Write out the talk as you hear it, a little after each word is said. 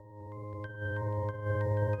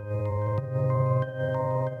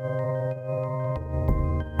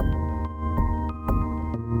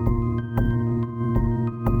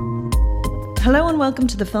Hello and welcome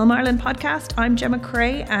to the Film Ireland podcast. I'm Gemma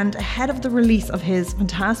Cray, and ahead of the release of his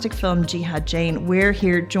fantastic film Jihad Jane, we're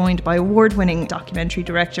here joined by award-winning documentary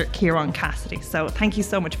director Kieran Cassidy. So thank you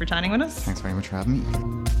so much for chatting with us. Thanks very much for having me.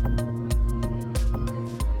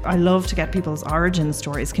 I love to get people's origin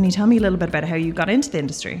stories. Can you tell me a little bit about how you got into the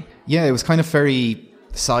industry? Yeah, it was kind of very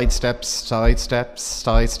sidestep, and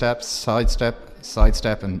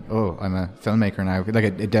I'm a filmmaker now. Like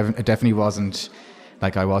it definitely wasn't.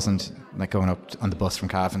 Like I wasn't like going up on the bus from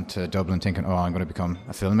Cavan to Dublin thinking, I'm going to become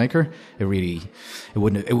a filmmaker. It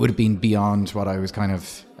would have been beyond what I was kind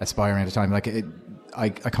of aspiring at the time. Like I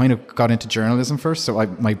kind of got into journalism first. So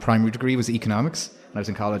my primary degree was economics when I was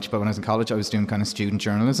in college. But when I was in college, I was doing kind of student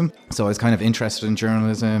journalism. So I was kind of interested in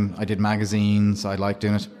journalism. I did magazines. I liked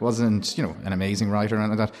doing it. Wasn't, an amazing writer or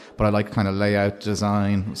anything like that. But I liked kind of layout,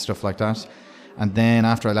 design, stuff like that. And then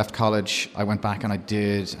after I left college, I went back and I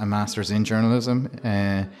did a master's in journalism.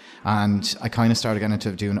 And I kind of started getting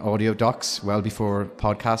into doing audio docs well before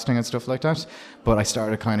podcasting and stuff like that. But I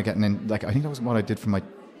started kind of getting in, like, I think that was what I did for my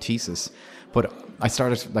thesis. But I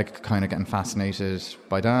started like kind of getting fascinated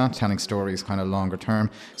by that, telling stories kind of longer term.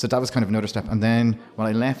 So that was kind of another step. And then when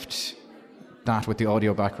I left that with the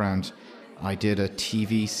audio background, I did a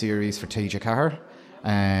TV series for Taoiseach Cahir.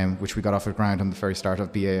 Which we got off the ground on the very start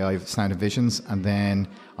of BAI Sound and Visions, and then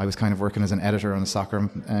I was kind of working as an editor on a soccer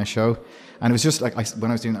show, and it was just like when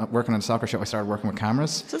I was working on a soccer show, I started working with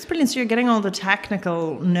cameras. So it's brilliant. So you're getting all the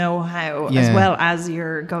technical know-how as well as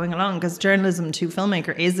you're going along, because journalism to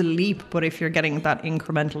filmmaker is a leap, but if you're getting that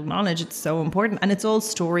incremental knowledge, it's so important, and it's all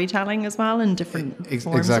storytelling as well in different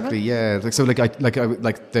forms. Exactly, yeah.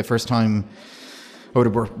 Like the first time I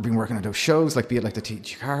would have been working on those shows, like be it like the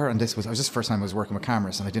Taoiseach Cahir, and I was just the first time I was working with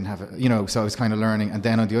cameras, and I didn't have so I was kind of learning. And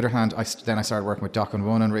then on the other hand, I started working with Doc and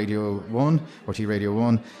One on Radio 1, or T Radio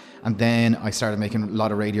 1, and then I started making a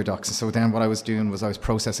lot of radio docs. So then what I was doing was I was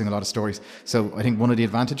processing a lot of stories. So I think one of the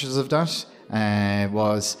advantages of that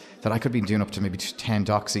was that I could be doing up to maybe 10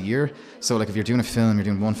 docs a year. So like if you're doing a film, you're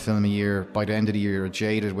doing one film a year, by the end of the year you're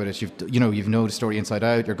jaded with it, you've know the story inside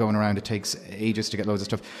out, you're going around, it takes ages to get loads of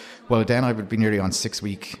stuff. Well, then I would be nearly on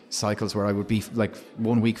 6-week cycles where I would be like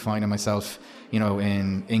 1 week finding myself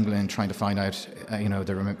in England trying to find out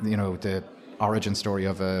the origin story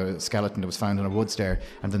of a skeleton that was found in a woods there,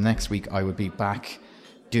 and the next week I would be back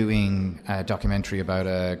doing a documentary about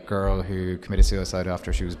a girl who committed suicide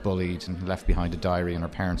after she was bullied and left behind a diary, and her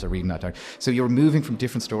parents are reading that diary. So you were moving from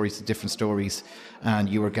different stories to different stories, and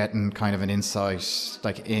you were getting kind of an insight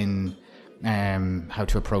like in how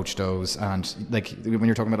to approach those. And like when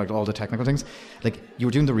you're talking about like all the technical things, like you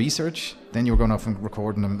were doing the research, then you were going off and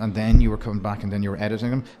recording them, and then you were coming back and then you were editing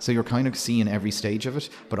them. So you're kind of seeing every stage of it,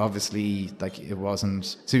 but obviously like it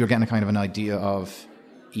wasn't, so you're getting a kind of an idea of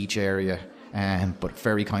each area, but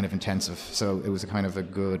very kind of intensive. So it was a kind of a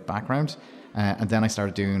good background. And then I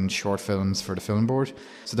started doing short films for the film board.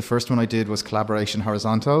 So the first one I did was Collaboration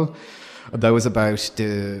Horizontal. That was about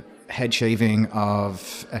the head shaving of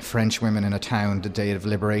French women in a town the day of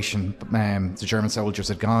liberation. The German soldiers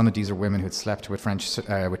had gone, and these are women who had slept with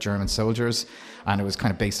German soldiers, and it was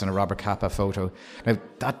kind of based on a Robert Capa photo. Now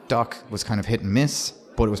that doc was kind of hit and miss,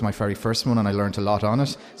 but it was my very first one, and I learned a lot on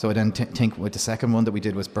it. So I then think with the second one that we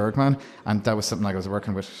did was Bergman, and that was something like I was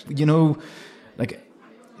working with. Like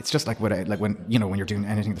it's just like when you're doing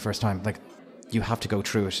anything the first time, like you have to go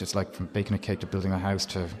through it. It's like from baking a cake to building a house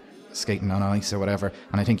to skating on ice or whatever,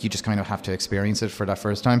 and I think you just kind of have to experience it for that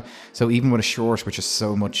first time. So even with a short, which is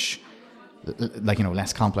so much like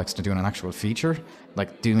less complex to doing an actual feature,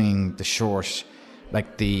 like doing the short,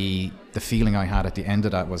 like the feeling I had at the end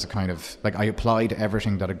of that was a kind of like I applied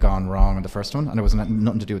everything that had gone wrong in the first one, and it was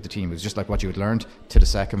nothing to do with the team. It was just like what you had learned to the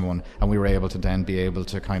second one, and we were able to then be able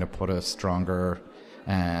to kind of put a stronger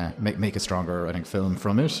make a stronger, I think, film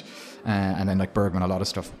from it. And then like Bergman, a lot of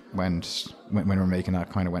stuff when we were making that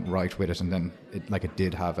kind of went right with it, and then it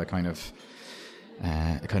did have a kind of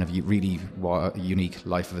really unique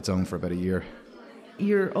life of its own for about a year.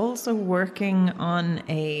 You're also working on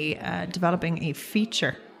developing a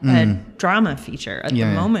feature, a drama feature at the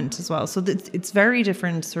moment as well. So it's very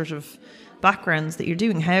different sort of backgrounds that you're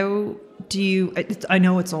doing. How do you, I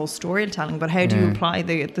know it's all storytelling, but how do you apply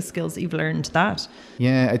the skills that you've learned to that?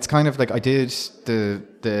 Yeah, it's kind of like I did the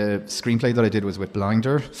screenplay that I did was with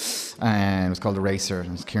Blinder, and it was called Eraser, and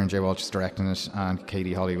it was Kieran J. Walsh directing it, and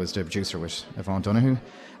Katie Holly was the producer with Yvonne Donoghue.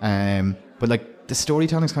 But like the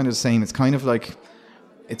storytelling's kind of the same. It's kind of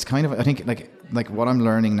I think like what I'm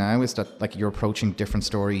learning now is that like you're approaching different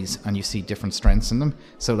stories and you see different strengths in them.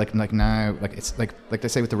 So like now, like it's like they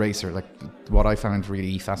say with the Racer, like what I found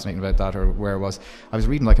really fascinating about that, or where I was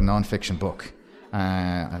reading like a non-fiction book,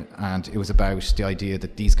 and it was about the idea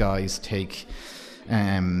that these guys take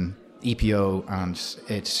EPO and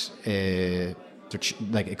it's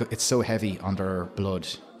so heavy on their blood,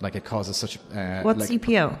 like it causes such. What's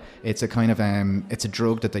EPO? It's a kind of it's a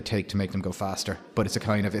drug that they take to make them go faster, but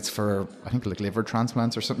it's for I think like liver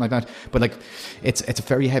transplants or something like that. But like it's a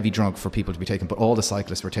very heavy drug for people to be taking. But all the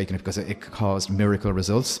cyclists were taking it because it caused miracle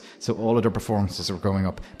results. So all of their performances were going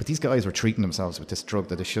up. But these guys were treating themselves with this drug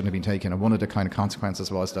that they shouldn't have been taking. And one of the kind of consequences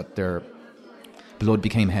was that their blood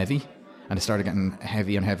became heavy. And it started getting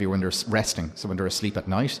heavy and heavier when they're resting, so when they're asleep at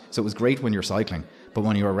night. So it was great when you're cycling, but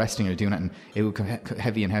when you were resting and doing it, and it would get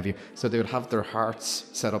heavy and heavier. So they would have their hearts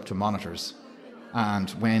set up to monitors, and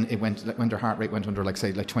when their heart rate went under, like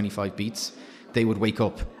 25 beats, they would wake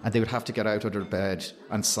up and they would have to get out of their bed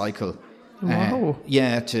and cycle. Whoa.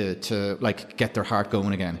 To like get their heart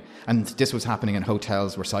going again. And this was happening in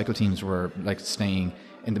hotels where cycle teams were like staying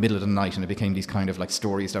in the middle of the night, and it became these kind of like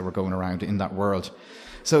stories that were going around in that world.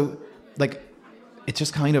 So. Like, it's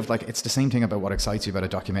just kind of like, it's the same thing about what excites you about a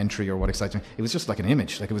documentary or what excites me. It was just like an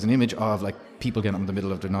image. Like, it was an image of like people getting up in the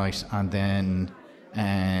middle of the night and then,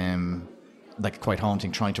 like quite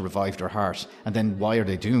haunting, trying to revive their heart. And then why are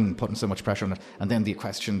they putting so much pressure on it? And then the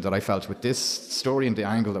question that I felt with this story and the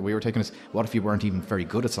angle that we were taking is, what if you weren't even very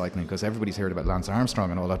good at cycling? Because everybody's heard about Lance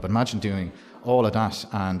Armstrong and all that, but imagine doing all of that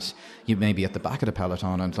and you may be at the back of the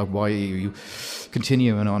peloton, and like, why are you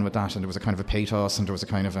continuing on with that? And there was a kind of a pathos, and there was a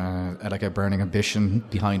kind of a burning ambition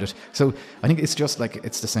behind it. So I think it's just like,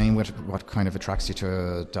 it's the same with what kind of attracts you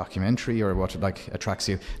to a documentary, or what like attracts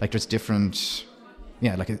you. Like, there's different.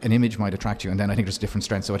 Yeah, like an image might attract you, and then I think there's different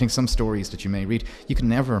strengths. So I think some stories that you may read, you can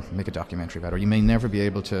never make a documentary about, or you may never be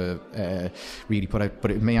able to really put out, but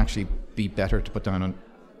it may actually be better to put down on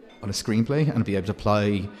a screenplay and be able to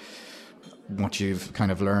apply what you've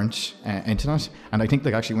kind of learned into that. And I think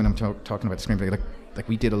like actually when I'm talking about the screenplay, like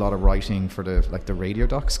we did a lot of writing for the radio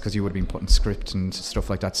docs, because you would have been putting script and stuff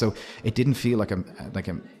like that. So it didn't feel like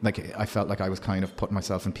I felt like I was kind of putting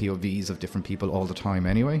myself in POVs of different people all the time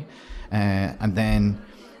anyway. And then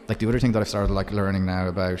like the other thing that I've started like learning now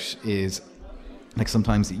about is like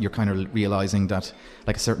sometimes you're kind of realizing that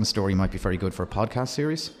like a certain story might be very good for a podcast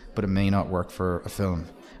series, but it may not work for a film.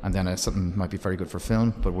 And then something might be very good for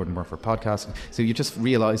film, but wouldn't work for podcast. So you're just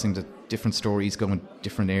realizing that different stories go in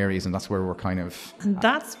different areas, and that's where we're kind of... And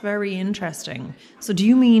that's very interesting. So do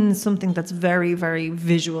you mean something that's very, very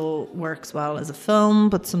visual works well as a film,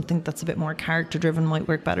 but something that's a bit more character-driven might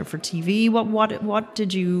work better for TV? What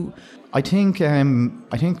did you... I think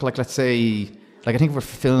like, let's say, like I think for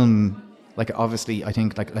film, like obviously, I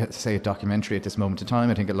think like, let's say a documentary at this moment in time,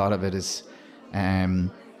 I think a lot of it is, I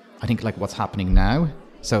think like what's happening now.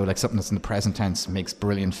 So like something that's in the present tense makes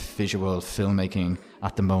brilliant visual filmmaking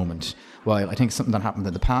at the moment. While I think something that happened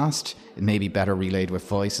in the past, it may be better relayed with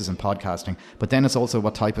voices and podcasting. But then it's also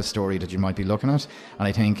what type of story that you might be looking at. And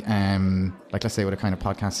I think, like let's say with a kind of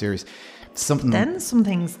podcast series, then some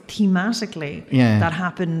things thematically that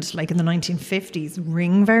happened like in the 1950s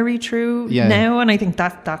ring very true now, and I think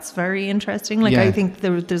that's very interesting. Like I think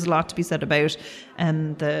there's a lot to be said about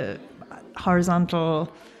the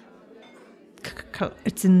horizontal.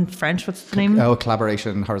 It's in French. What's the name?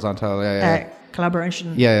 Collaboration, horizontal.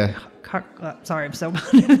 Collaboration. Sorry, I'm so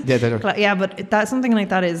bad. But that's something like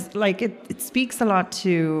that is like it speaks a lot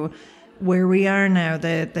to where we are now.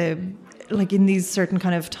 The like in these certain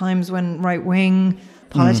kind of times when right wing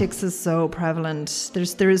politics is so prevalent.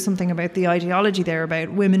 There is something about the ideology there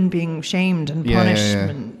about women being shamed and punished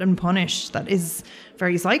and punished that is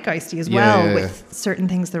very zeitgeisty as well with certain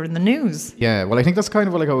things that are in the news. Yeah, well, I think that's kind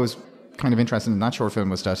of what I was kind of interested in that short film,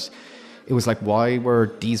 was that it was like, why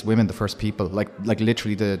were these women the first people? Like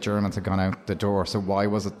literally the Germans had gone out the door, so why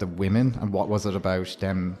was it the women, and what was it about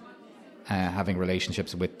them having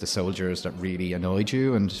relationships with the soldiers that really annoyed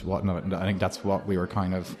you and whatnot? And I think that's what we were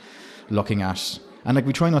kind of looking at. And like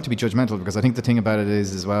we try not to be judgmental, because I think the thing about it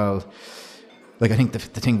is as well, like I think the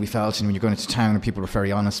thing we felt, and when you're going into town and people were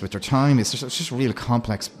very honest with their time, it's just a real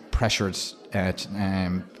complex, pressured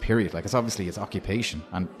period. Like it's occupation,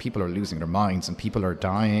 and people are losing their minds, and people are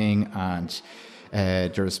dying, and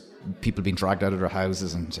there's people being dragged out of their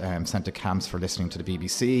houses and sent to camps for listening to the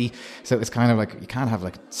BBC. So it's kind of like, you can't have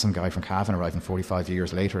like some guy from Cavan arriving 45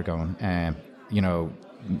 years later going,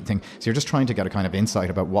 thing. So you're just trying to get a kind of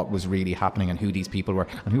insight about what was really happening and who these people were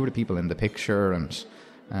and who were the people in the picture. And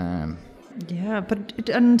but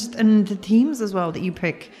the themes as well that you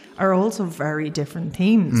pick are also very different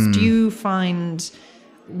themes. Do you find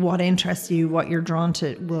what interests you, what you're drawn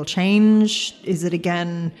to, will change? Is it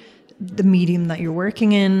again the medium that you're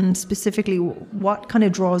working in specifically? What kind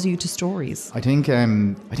of draws you to stories? I think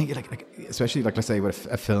like especially like let's say with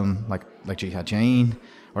a film like Jihad Jane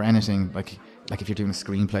or anything like if you're doing a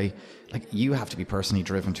screenplay, like you have to be personally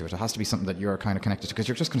driven to it. It has to be something that you're kind of connected to, because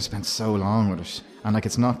you're just going to spend so long with it. And like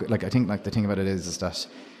it's not like, I think like the thing about it is that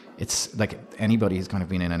it's like anybody who's kind of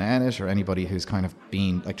been in an edit, or anybody who's kind of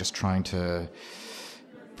been like just trying to,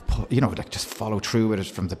 you know, like just follow through with it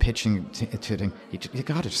from the pitching to thing. You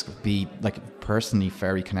got to just be like personally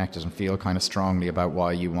very connected and feel kind of strongly about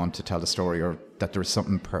why you want to tell the story, or that there's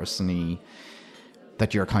something personally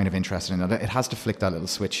that you're kind of interested in. It has to flick that little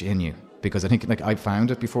switch in you, because I think like I found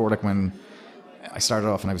it before, like when I started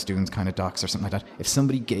off and I was doing kind of docs or something like that, if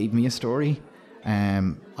somebody gave me a story,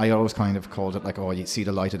 I always kind of called it like, oh, you see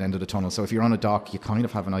the light at the end of the tunnel. So if you're on a doc, you kind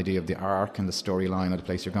of have an idea of the arc and the storyline of the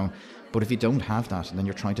place you're going. But if you don't have that and then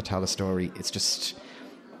you're trying to tell a story, it's just,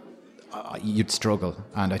 you'd struggle.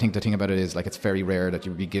 And I think the thing about it is like, it's very rare that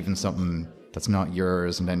you'll be given something that's not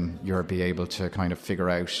yours and then you'll be able to kind of figure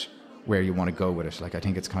out where you want to go with it. Like I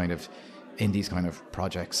think it's kind of in these kind of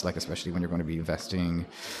projects, like especially when you're going to be investing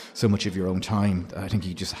so much of your own time, I think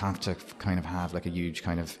you just have to kind of have like a huge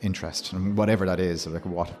kind of interest, and whatever that is, like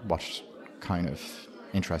what kind of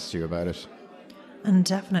interests you about it. And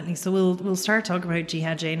definitely, so we'll start talking about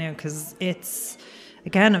Jihad Jane now, because it's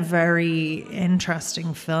again a very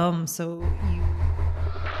interesting film. So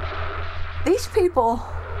these people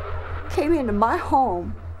came into my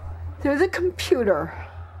home through the computer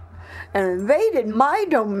and invaded my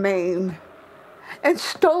domain and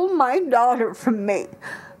stole my daughter from me.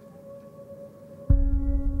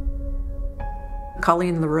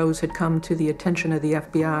 Colleen LaRose had come to the attention of the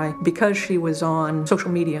FBI because she was on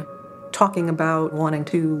social media talking about wanting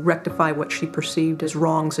to rectify what she perceived as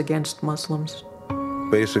wrongs against Muslims.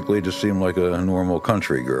 Basically just seemed like a normal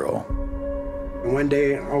country girl. One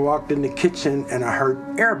day I walked in the kitchen and I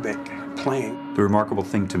heard Arabic playing. The remarkable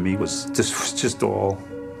thing to me was this was just all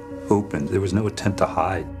open. There was no attempt to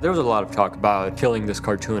hide. There was a lot of talk about killing this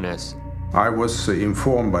cartoonist. I was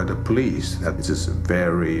informed by the police that this is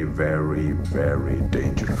very, very, very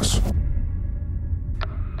dangerous.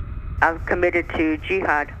 I'm committed to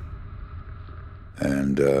jihad.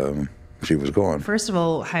 And she was gone. First of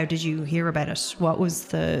all, how did you hear about it? What was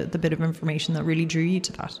the bit of information that really drew you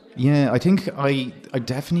to that? Yeah, I think I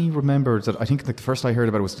definitely remember that. I think like the first I heard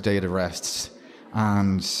about it was the day of the arrests,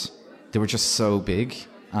 and they were just so big.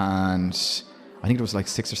 And I think there was like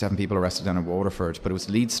 6 or 7 people arrested down in Waterford, but it was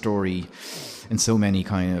the lead story in so many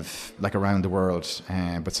kind of like around the world,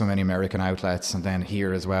 but so many American outlets, and then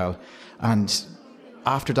here as well. And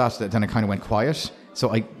after that, then it kind of went quiet.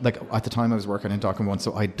 So I like at the time I was working in Doc 1,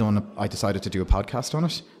 so I decided to do a podcast on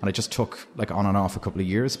it, and I just took like on and off a couple of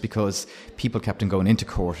years because people kept on going into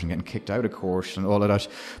court and getting kicked out of court and all of that.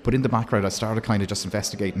 But in the background, I started kind of just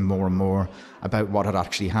investigating more and more about what had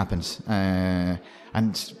actually happened,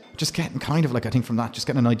 and just getting kind of like, I think from that, just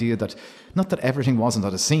getting an idea that not that everything wasn't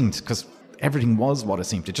that it seemed, because everything was what it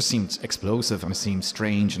seemed. It just seemed explosive, and it seemed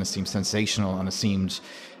strange, and it seemed sensational, and it seemed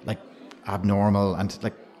like abnormal, and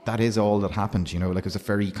like that is all that happened, you know, like it was a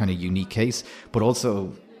very kind of unique case. But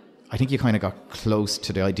also I think you kind of got close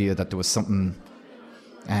to the idea that there was something,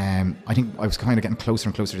 I think I was kind of getting closer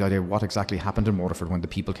and closer to the idea of what exactly happened in Waterford when the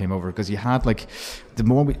people came over, because you had like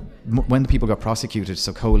when the people got prosecuted,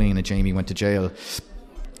 so Colleen and Jamie went to jail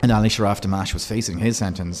and Ali Sharaf Damash was facing his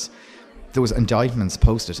sentence, there was indictments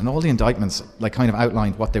posted, and all the indictments like kind of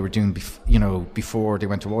outlined what they were doing before they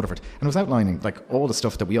went to Waterford, and it was outlining like all the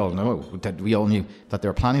stuff that we all know, that we all knew, that they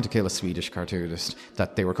were planning to kill a Swedish cartoonist,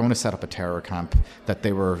 that they were going to set up a terror camp, that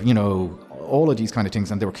they were, you know, all of these kind of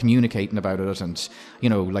things, and they were communicating about it, and, you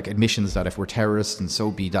know, like admissions that if we're terrorists and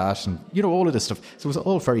so be that, and, you know, all of this stuff. So it was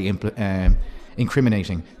all very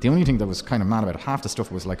incriminating. The only thing that was kind of mad about it, half the stuff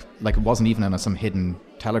was like it wasn't even on some hidden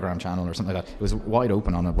Telegram channel or something like that. It was wide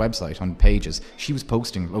open on a website, on pages. She was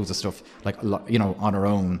posting loads of stuff, like, you know, on her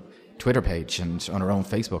own Twitter page and on her own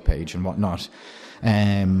Facebook page and whatnot.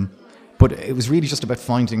 But it was really just about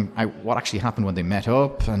finding out what actually happened when they met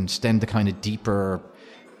up, and then the kind of deeper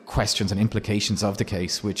questions and implications of the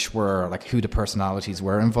case, which were like who the personalities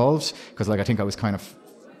were involved. Because like I think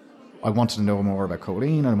I wanted to know more about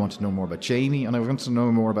Colleen, and I wanted to know more about Jamie, and I wanted to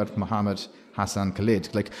know more about Mohammed Hassan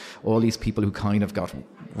Khalid. Like all these people who kind of got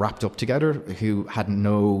wrapped up together, who had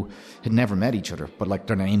never met each other, but like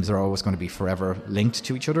their names are always going to be forever linked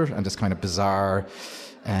to each other, and this kind of bizarre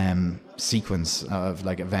sequence of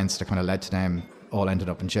like events that kind of led to them all ended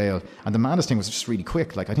up in jail. And the maddest thing was just really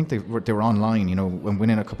quick. Like, I think they were online, you know, and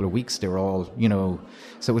within a couple of weeks they were all, you know,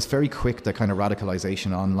 so it was very quick, the kind of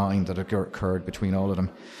radicalization online that occurred between all of them.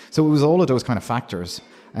 So it was all of those kind of factors.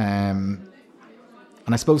 And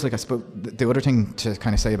I suppose the other thing to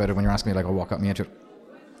kind of say about it when you're asking me, like, oh, what got me into it?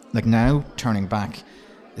 Like, now, turning back,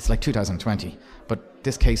 it's like 2020, but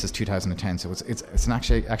this case is 2010, so it's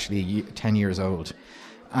actually 10 years old.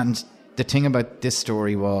 And the thing about this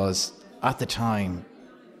story was, at the time,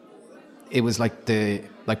 it was like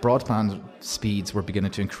broadband speeds were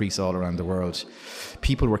beginning to increase all around the world.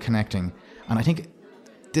 People were connecting, and I think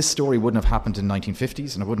this story wouldn't have happened in the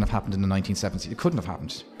 1950s, and it wouldn't have happened in the 1970s. It couldn't have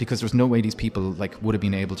happened because there's no way these people like would have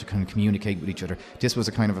been able to kind of communicate with each other. This was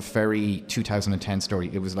a kind of a very 2010 story.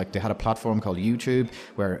 It was like they had a platform called YouTube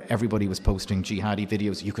where everybody was posting jihadi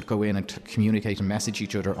videos. You could go in and communicate and message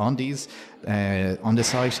each other on these on the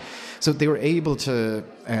site. So they were able to.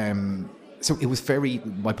 So it was very.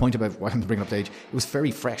 My point about why I'm bringing up the age. It was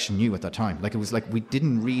very fresh and new at that time. Like, it was like we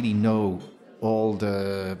didn't really know all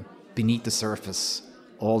the beneath the surface,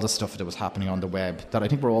 all the stuff that was happening on the web that I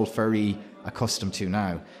think we're all very accustomed to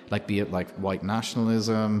now, like be it like white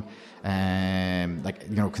nationalism, like,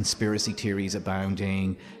 you know, conspiracy theories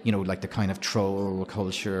abounding, you know, like the kind of troll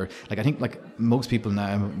culture. Like, I think like most people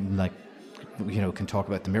now, like, you know, can talk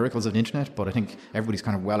about the miracles of the internet, but I think everybody's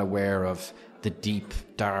kind of well aware of the deep,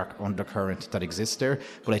 dark undercurrent that exists there.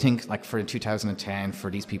 But I think like for 2010,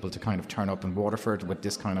 for these people to kind of turn up in Waterford with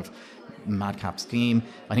this kind of madcap scheme,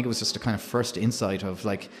 I think it was just a kind of first insight of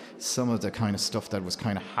like some of the kind of stuff that was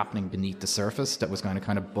kind of happening beneath the surface that was going to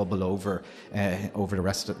kind of bubble over the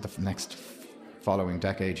rest of the next following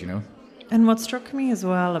decade, you know. And what struck me as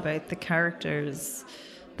well about the characters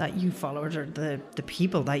that you followed, or the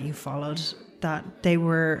people that you followed, that they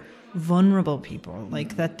were vulnerable people,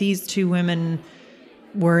 like that these two women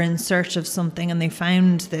were in search of something and they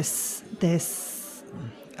found this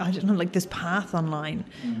I don't know, like this path online.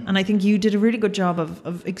 And I think you did a really good job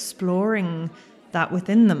of exploring that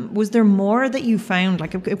within them. Was there more that you found?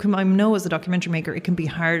 Like, I know as a documentary maker it can be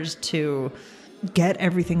hard to get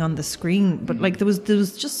everything on the screen, but like there was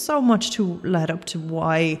just so much to lead up to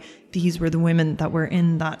why these were the women that were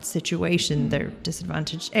in that situation. They're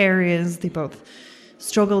disadvantaged areas, they both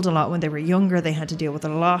struggled a lot when they were younger, they had to deal with a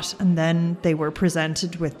lot, and then they were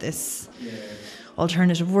presented with this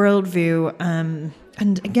alternative worldview.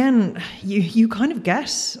 And again, you kind of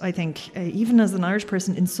get, I think, even as an Irish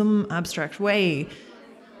person, in some abstract way,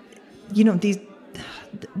 you know,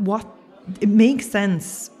 it makes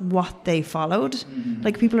sense what they followed.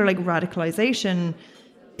 Like, people are like, radicalization,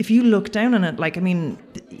 if you look down on it, like, I mean,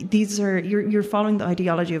 these are, you're following the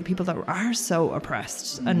ideology of people that are so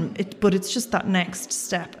oppressed, but it's just that next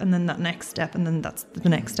step, and then that next step, and then that's the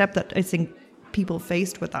next step that I think people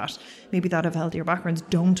faced with that, maybe that have healthier backgrounds,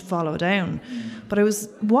 don't follow down. But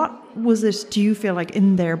what was it, do you feel like,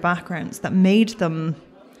 in their backgrounds that made them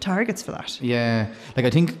targets for that? Yeah, like I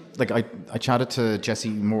think, like I chatted to Jesse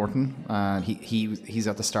Morton, and he's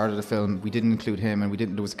at the start of the film. We didn't include him, and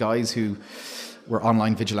there was guys who were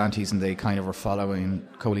online vigilantes, and they kind of were following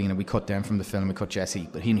Colleen, and we cut them from the film. We cut Jesse,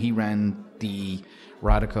 but he ran the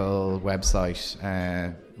radical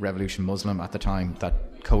website Revolution Muslim at the time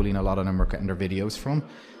that Colleen, a lot of them were getting their videos from.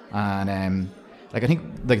 And like, I think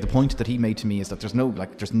like the point that he made to me is that there's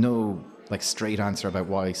no straight answer about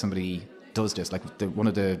why somebody does this. Like, one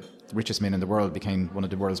of the richest men in the world became one of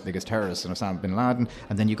the world's biggest terrorists, and Osama bin Laden,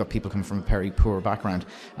 and then you got people coming from a very poor background.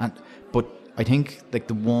 But I think like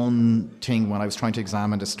the one thing when I was trying to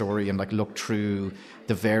examine the story and like look through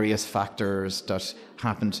the various factors that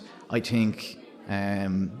happened, I think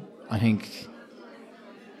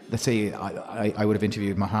let's say I would have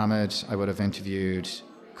interviewed Mohammed, I would have interviewed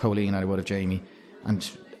Colleen, I would have Jamie, and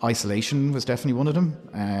isolation was definitely one of them,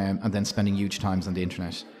 and then spending huge times on the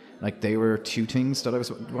internet. Like, they were two things that I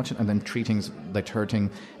was watching, and then three things, like third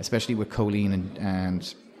thing, especially with Colleen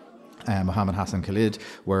and Mohammed Hassan Khalid,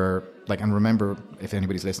 were like, and remember, if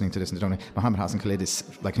anybody's listening to this and they don't know, Mohammed Hassan Khalid is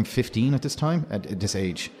like, I think 15 at this time, at this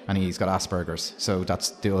age, and he's got Asperger's, so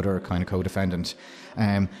that's the other kind of co-defendant.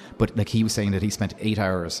 But like, he was saying that he spent 8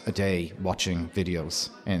 hours a day watching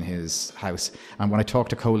videos in his house. And when I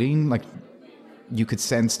talked to Colleen, like, you could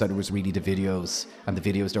sense that it was really the videos, and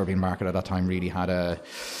the videos that were being marketed at that time really had a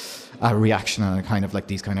reaction, and a kind of like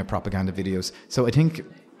these kind of propaganda videos. So I think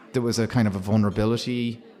there was a kind of a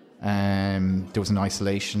vulnerability, there was an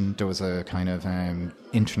isolation, there was a kind of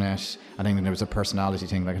internet. I think there was a personality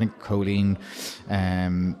thing. Like, I think Colleen,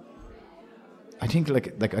 I think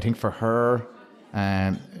I think for her,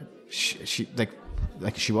 she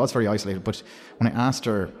was very isolated. But when I asked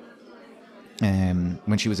her,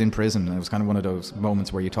 when she was in prison, and it was kind of one of those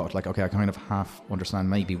moments where you thought, like, okay, I kind of half understand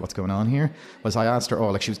maybe what's going on here, was I asked her,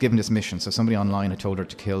 like, she was given this mission, so somebody online had told her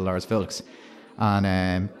to kill Lars Vilks,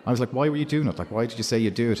 and I was like, why were you doing it? Like, why did you say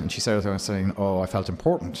you'd do it? And she said, I was saying, I felt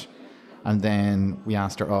important. And then we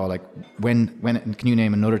asked her, like, when can you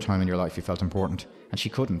name another time in your life you felt important? And she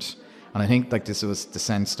couldn't. And I think, like, this was the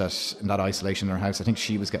sense that in that isolation in her house, I think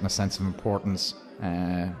she was getting a sense of importance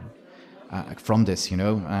from this, you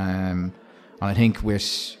know. And I think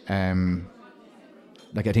with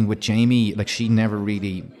Jamie, like, she never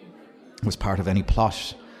really was part of any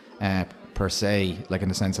plot per se, like in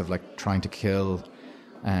the sense of like trying to kill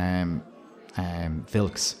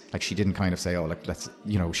Vilks. Like, she didn't kind of say, like, let's,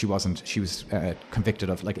 you know, she was convicted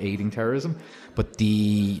of like aiding terrorism. But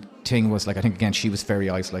the thing was, like, I think again she was very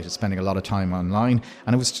isolated, spending a lot of time online,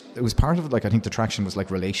 and it was part of it. Like, I think the attraction was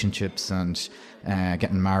like relationships and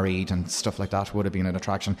getting married and stuff like that would have been an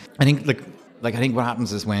attraction. I think I think what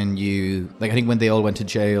happens is when when they all went to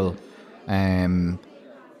jail,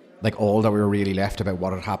 like, all that we were really left about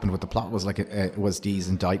what had happened with the plot was like was these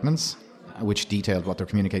indictments, which detailed what they're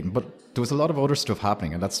communicating. But there was a lot of other stuff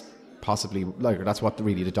happening, and that's possibly, like, that's what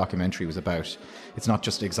really the documentary was about. It's not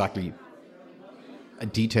just exactly a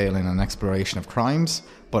detailing and exploration of crimes,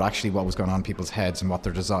 but actually what was going on in people's heads and what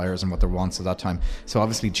their desires and what their wants at that time. So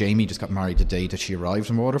obviously Jamie just got married the day that she arrived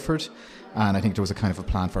in Waterford, and I think there was a kind of a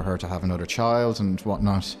plan for her to have another child and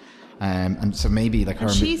whatnot. And so maybe like her...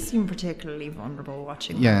 And she seemed particularly vulnerable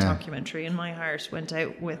watching the documentary, and my heart went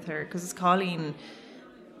out with her, because Colleen,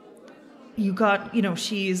 you got, you know,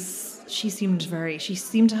 she seemed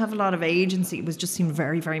to have a lot of agency. It seemed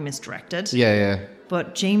very, very misdirected. Yeah.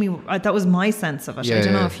 But Jamie, that was my sense of it. I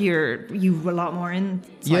don't know if you a lot more insight.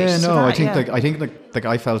 Yeah, no, that, I think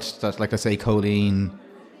I felt that, like I say, Colleen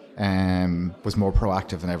was more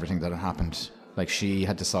proactive in everything that had happened. Like, she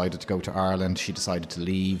had decided to go to Ireland. She decided to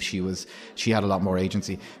leave. She had a lot more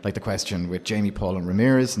agency. Like, the question with Jamie, Paul and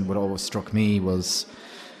Ramirez, and what always struck me was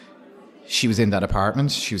she was in that apartment.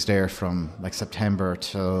 She was there from like September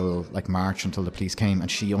till like March, until the police came, and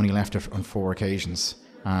she only left it on 4 occasions.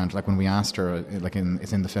 And like, when we asked her, like,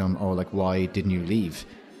 it's in the film, like, why didn't you leave?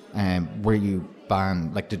 Were you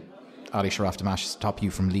banned? Like, did Ali Sharaf Damash stop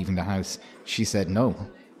you from leaving the house? She said no.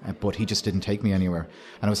 But he just didn't take me anywhere.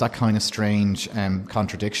 And it was that kind of strange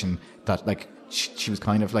contradiction that, like, she was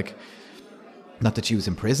kind of like, not that she was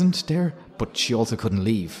imprisoned there, but she also couldn't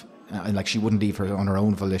leave. And like, she wouldn't leave her on her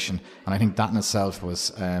own volition. And I think that in itself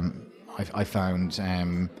was, I found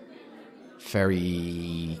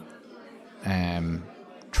very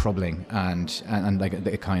troubling, and like,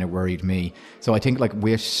 it kind of worried me. So I think, like,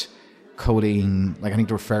 with Colleen, like, I think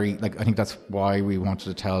they were very, like, I think that's why we wanted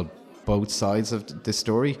to tell both sides of this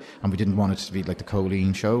story, and we didn't want it to be like the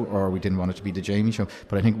Colleen show, or we didn't want it to be the Jamie show.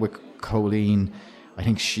 But I think with Colleen, I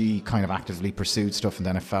think she kind of actively pursued stuff, and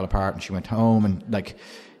then it fell apart, and she went home, and like,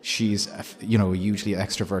 she's, you know, a hugely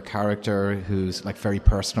extrovert character who's like very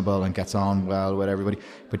personable and gets on well with everybody.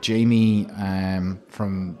 But Jamie,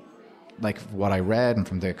 from like what I read and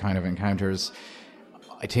from the kind of encounters,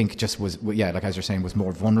 I think just was, like as you're saying, was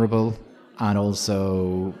more vulnerable, and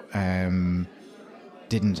also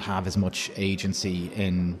didn't have as much agency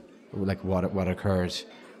in like what occurred.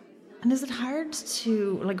 And is it hard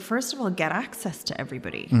to, like, first of all, get access to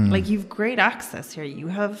everybody? Like, you've great access here. You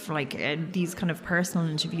have like these kind of personal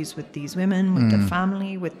interviews with these women, with the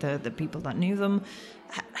family, with the people that knew them.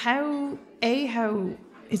 How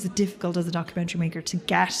is it difficult as a documentary maker to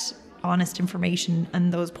get honest information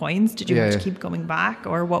and those points? Did you have to keep going back,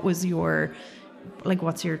 or what was your, like,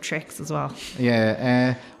 what's your tricks as well?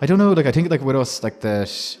 I don't know, like, I think like with us, like,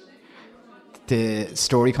 that the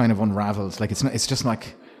story kind of unravels. Like, it's just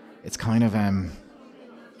like, it's kind of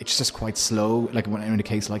it's just quite slow, like, when in a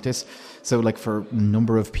case like this. So like, for a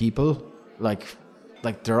number of people, like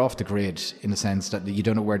they're off the grid, in the sense that you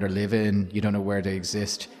don't know where they're living, you don't know where they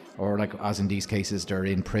exist, or like, as in these cases, they're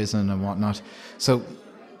in prison and whatnot. So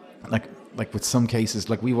like with some cases,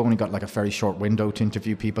 like, we've only got like a very short window to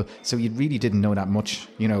interview people, so you really didn't know that much,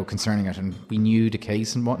 you know, concerning it, and we knew the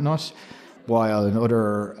case and whatnot. While in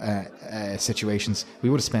other situations, we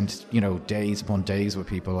would have spent, you know, days upon days with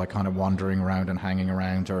people, like, kind of wandering around and hanging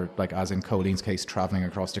around, or like, as in Colleen's case, traveling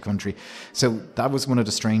across the country. So that was one of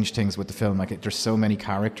the strange things with the film. Like, there's so many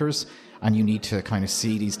characters, and you need to kind of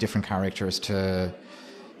see these different characters to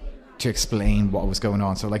explain what was going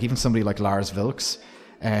on. So like, even somebody like Lars Vilks,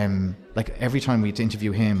 like, every time we had to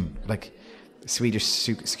interview him, like, Swedish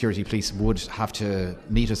security police would have to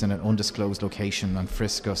meet us in an undisclosed location and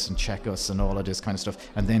frisk us and check us and all of this kind of stuff,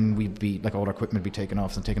 and then we'd be like, all our equipment would be taken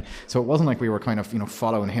off and taken. So it wasn't like we were kind of, you know,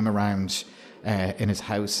 following him around in his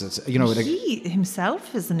house. It's, you know, like, he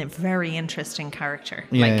himself is a very interesting character,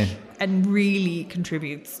 Yeah. and really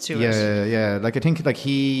contributes to it. Yeah. Like, I think, like,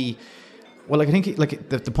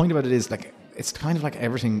 the point about it is, like, it's kind of like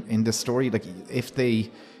everything in this story. Like,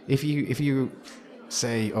 if you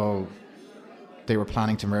say, oh, they were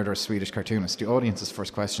planning to murder a Swedish cartoonist, the audience's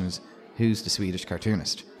first question is, who's the Swedish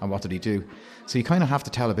cartoonist and what did he do? So you kind of have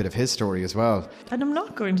to tell a bit of his story as well. And I'm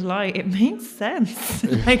not going to lie, it makes sense.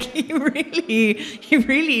 Like, he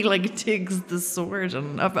really like digs the sword,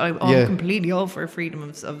 and I'm completely all for freedom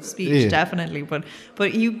of speech, definitely. But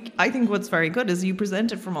I think what's very good is you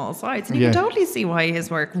present it from all sides, and you can totally see why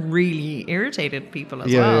his work really irritated people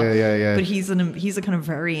as well. Yeah. But he's a kind of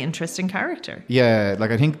very interesting character. Yeah,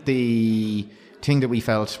 like, I think the thing that we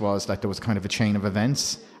felt was that there was kind of a chain of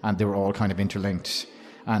events, and they were all kind of interlinked.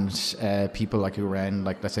 And people like who ran,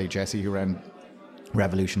 like, let's say Jesse, who ran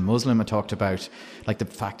Revolution Muslim, had talked about, like, the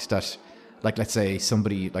fact that, like, let's say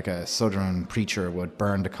somebody like a southern preacher would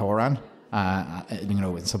burn the Quran, you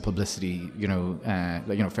know, in some publicity, you know,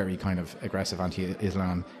 like, you know, very kind of aggressive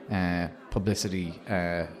anti-Islam publicity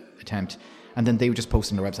attempt, and then they would just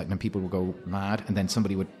post on their website, and then people would go mad, and then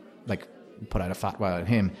somebody would, like, put out a fatwa on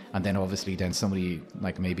him, and then obviously then somebody,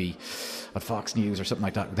 like, maybe at Fox News or something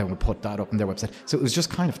like that, then would put that up on their website. So it was just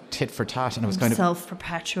kind of tit for tat, and it was kind of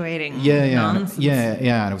self-perpetuating nonsense.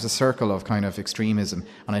 And it was a circle of kind of extremism.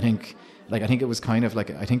 And I think it was kind of like,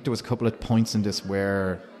 I think there was a couple of points in this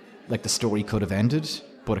where, like, the story could have ended,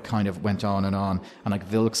 but it kind of went on. And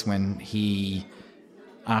like Wilkes, when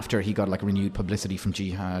after he got, like, renewed publicity from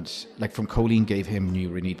Jihad, like, from Colleen gave him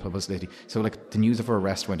renewed publicity. So, like, the news of her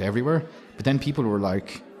arrest went everywhere. But then people were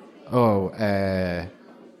like, oh,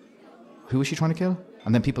 who was she trying to kill?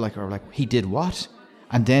 And then people are like, he did what?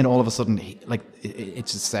 And then all of a sudden,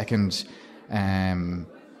 it's a second,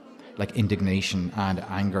 like, indignation and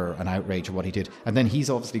anger and outrage at what he did. And then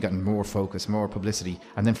he's obviously gotten more focus, more publicity.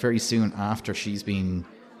 And then very soon after she's been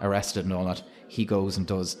arrested and all that, he goes and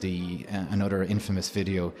does another infamous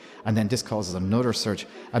video, and then this causes another search,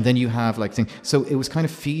 and then you have, like, thing. So it was kind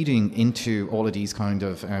of feeding into all of these kind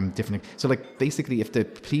of different. So, like, basically, if the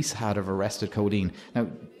police had have arrested Codeine, now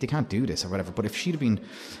they can't do this or whatever, but if she'd have been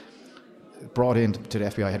brought in to the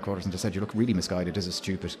FBI headquarters and just said, "You look really misguided. This is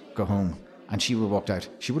stupid. Go home," and she would have walked out,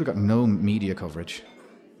 she would have got no media coverage.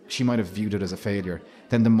 She might have viewed it as a failure.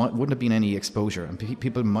 Then there wouldn't have been any exposure, and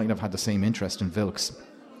people might have had the same interest in Wilkes.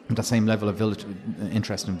 That same level of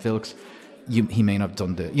interest in Wilkes, he may not have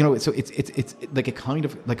done the, you know, so it's like, it kind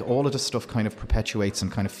of, like, all of this stuff kind of perpetuates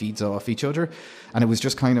and kind of feeds off each other. And it was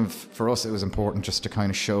just kind of, for us, it was important just to kind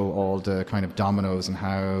of show all the kind of dominoes and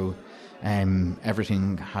how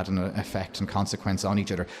everything had an effect and consequence on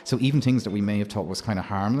each other. So even things that we may have thought was kind of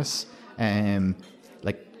harmless,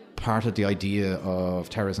 like, part of the idea of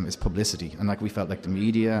terrorism is publicity. And, like, we felt like the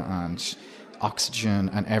media and Oxygen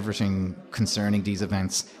and everything concerning these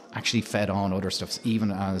events actually fed on other stuff,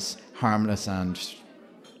 even as harmless and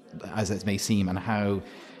as it may seem, and how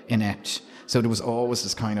inept. So there was always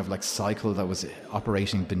this kind of, like, cycle that was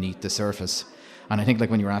operating beneath the surface. And I think, like,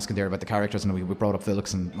 when you were asking there about the characters, and we brought up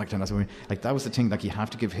Wilkes, and like that was the thing, like, you have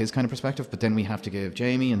to give his kind of perspective, but then we have to give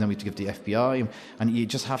Jamie, and then we have to give the FBI, and you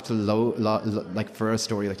just have to like, for a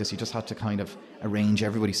story like this, you just have to kind of arrange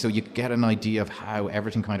everybody so you get an idea of how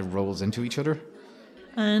everything kind of rolls into each other.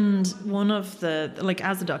 And one of the, like,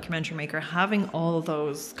 as a documentary maker, having all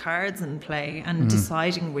those cards in play and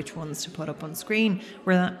deciding which ones to put up on screen,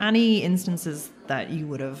 were there any instances that you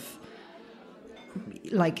would have,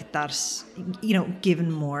 like, that, you know,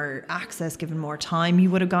 given more access, given more time,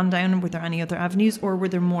 you would have gone down? Were there any other avenues, or were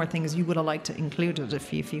there more things you would have liked to include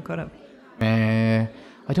if you could have? I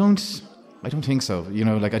don't think so. You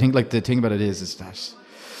know, like, I think, like, the thing about it is that,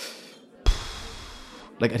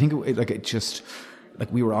 like, I think it just,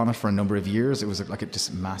 like, we were on it for a number of years. It was like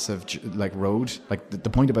just massive, like, road. Like, the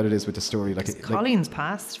point about it is with the story, like, Colleen's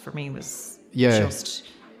past for me was just.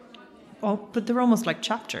 Oh, but they're almost like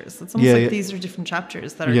chapters. It's almost like these are different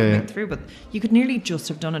chapters that are coming through. But you could nearly just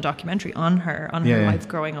have done a documentary on her life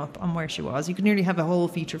growing up, on where she was. You could nearly have a whole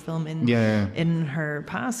feature film in her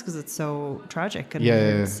past, because it's so tragic, and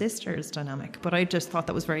her sister's dynamic. But I just thought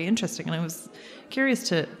that was very interesting, and I was curious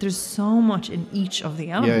there's so much in each of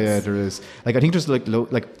the elements. Yeah, there is. Like, I think there's, like,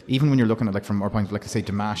 even when you're looking at, like, from our point, like, say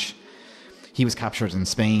Dimash, he was captured in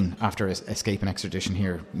Spain after escaping extradition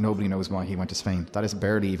here. Nobody knows why he went to Spain. That is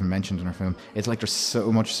barely even mentioned in our film. It's like there's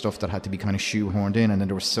so much stuff that had to be kind of shoehorned in, and then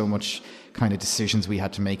there was so much kind of decisions we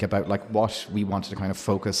had to make about, like, what we wanted to kind of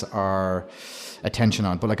focus our attention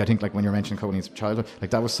on. But, like, I think, like, when you're mentioning Colleen's childhood, like,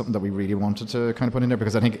 that was something that we really wanted to kind of put in there,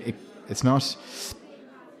 because I think it's not,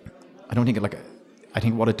 I don't think it, like, I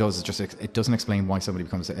think what it does is just it doesn't explain why somebody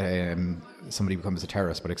becomes a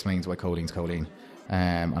terrorist, but explains why Colleen's Colleen.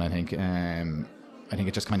 And I think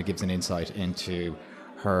it just kind of gives an insight into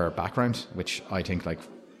her background, which I think like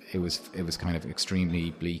it was kind of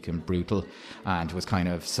extremely bleak and brutal, and was kind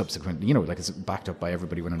of subsequently, you know, like it's backed up by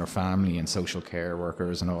everybody within her family and social care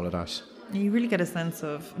workers and all of that. You really get a sense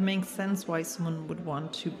of, it makes sense why someone would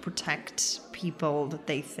want to protect people that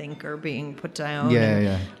they think are being put down.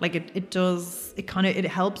 Yeah. Like it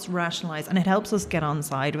helps rationalize, and it helps us get on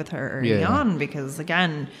side with her early on, because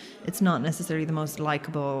again, it's not necessarily the most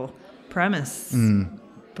likable premise,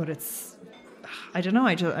 but it's, I don't know,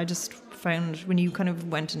 I just found when you kind of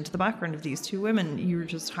went into the background of these two women, you were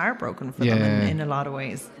just heartbroken for them in a lot of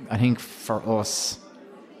ways. I think for us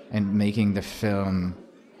in making the film,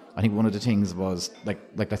 I think one of the things was like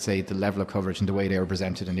let's say the level of coverage and the way they were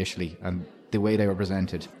presented initially, and the way they were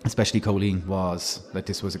presented, especially Colleen, was that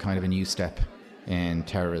this was a kind of a new step in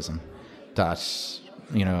terrorism, that,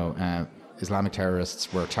 you know, Islamic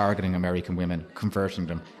terrorists were targeting American women, converting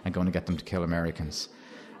them and going to get them to kill Americans.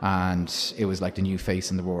 And it was like the new face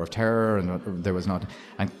in the war of terror, and there was not.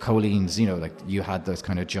 And Colleen's, you know, like you had those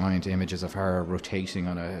kind of giant images of her rotating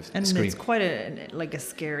on a and screen. It's quite a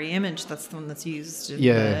scary image. That's the one that's used in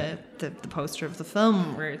the poster of the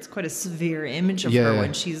film, where it's quite a severe image of her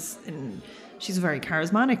when she's very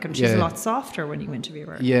charismatic, and she's a lot softer when you interview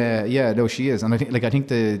her. Yeah, no, she is. And I think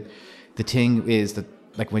the thing is that,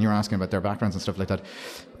 like, when you're asking about their backgrounds and stuff like that,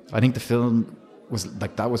 I think the film was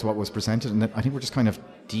like, that was what was presented, and I think we're just kind of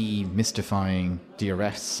demystifying the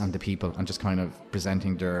arrests and the people, and just kind of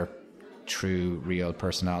presenting their true, real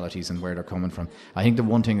personalities and where they're coming from. I think the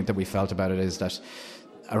one thing that we felt about it is that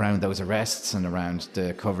around those arrests and around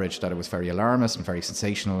the coverage, that it was very alarmist and very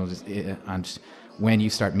sensational, and when you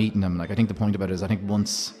start meeting them, like, I think the point about it is, I think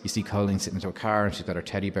once you see Colleen sitting into a car and she's got her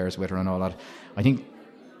teddy bears with her and all that, I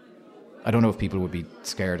don't know if people would be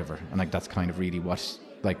scared of her, and like that's kind of really what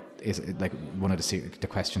like is like one of the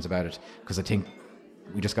questions about it, because I think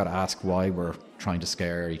we just got to ask why we're trying to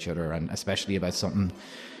scare each other, and especially about something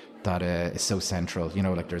that is so central. You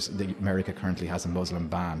know, like America currently has a Muslim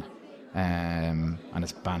ban, and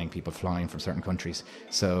it's banning people flying from certain countries.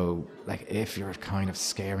 So, like, if you're kind of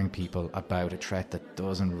scaring people about a threat that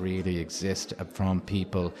doesn't really exist from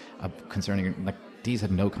people concerning, like, these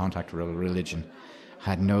had no contact with religion,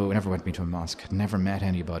 never went to a mosque, had never met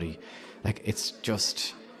anybody. Like, it's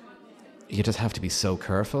just, you just have to be so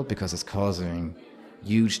careful, because it's causing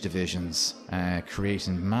huge divisions,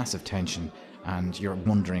 creating massive tension, and you're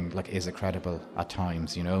wondering, like, is it credible at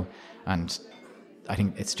times, you know? And I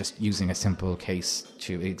think it's just using a simple case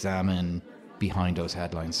to examine behind those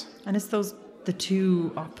headlines. And it's the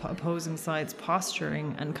two opposing sides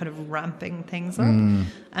posturing and kind of ramping things up.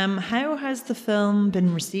 How has the film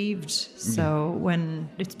been received? So when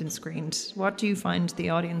it's been screened, what do you find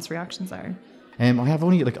the audience reactions are? I've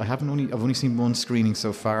only seen one screening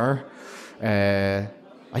so far. I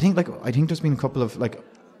think there's been a couple of, like,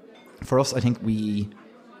 for us, I think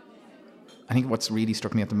what's really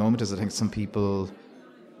struck me at the moment is I think some people,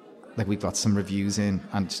 like, we've got some reviews in,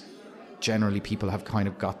 and generally people have kind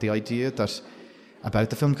of got the idea that about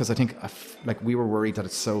the film, because I think like we were worried that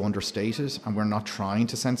it's so understated, and we're not trying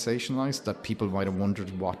to sensationalize, that people might have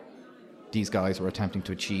wondered what these guys were attempting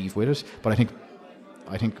to achieve with it. But I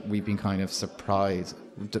think we've been kind of surprised,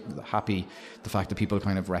 happy, the fact that people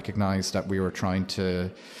kind of recognized that we were trying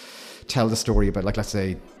to tell the story about, like, let's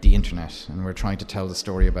say, the internet, and we're trying to tell the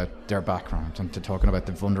story about their background, and to talking about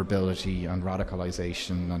the vulnerability and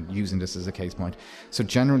radicalization, and using this as a case point. So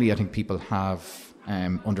generally, I think people have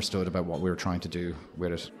understood about what we were trying to do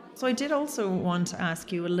with it. So I did also want to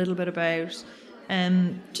ask you a little bit about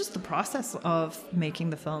just the process of making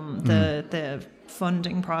the film, the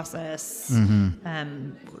funding process,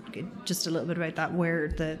 just a little bit about that, where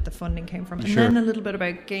the funding came from, and then a little bit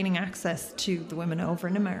about gaining access to the women over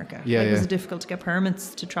in America. Was it difficult to get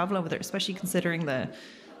permits to travel over there, especially considering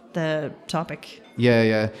the topic?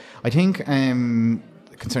 I think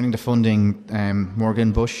concerning the funding,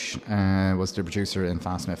 Morgan Bush was the producer in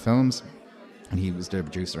Fastnet Films, and he was the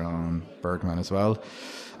producer on Birdman as well,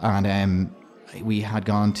 and we had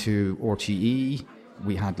gone to RTE.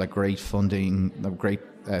 We had, like, great funding, great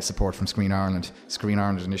support from Screen Ireland. Screen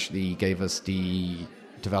Ireland initially gave us the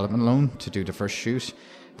development loan to do the first shoot.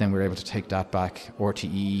 Then we were able to take that back.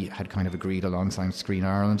 RTE had kind of agreed alongside Screen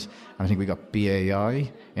Ireland, and I think we got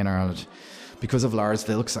BAI in Ireland. Because of Lars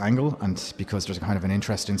Vilks' angle, and because there's kind of an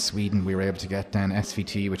interest in Sweden, we were able to get then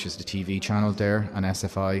SVT, which is the TV channel there, and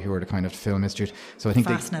SFI, who are the kind of film institute. So I think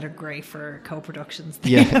Fastnet are great for co-productions.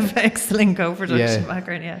 They have excellent co-production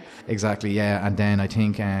background, Exactly, And then I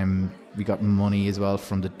think we got money as well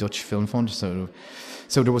from the Dutch Film Fund. So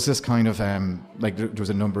there was this kind of like there was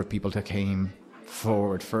a number of people that came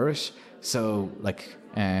forward for it. So like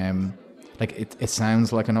it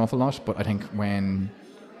sounds like an awful lot, but I think when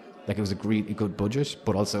like it was a good budget,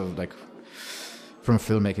 but also like from a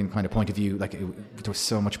filmmaking kind of point of view, like there was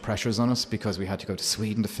so much pressures on us because we had to go to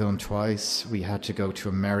Sweden to film twice. We had to go to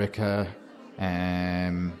America,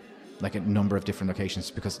 like a number of different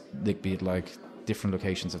locations because they'd be like different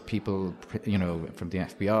locations of people, you know, from the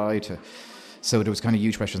FBI to. So there was kind of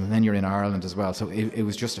huge pressures, and then you're in Ireland as well. So it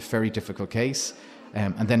was just a very difficult case,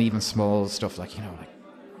 and then even small stuff like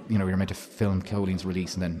you're meant to film Colleen's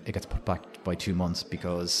release, and then it gets put back by 2 months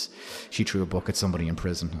because she threw a book at somebody in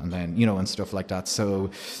prison, and then and stuff like that. So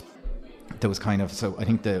there was so I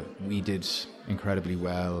think that we did incredibly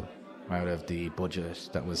well out of the budget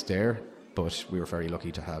that was there, but we were very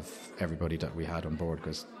lucky to have everybody that we had on board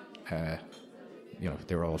because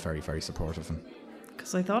they were all very, very supportive. And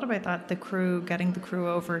because I thought about that, getting the crew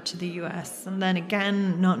over to the US, and then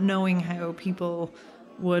again not knowing how people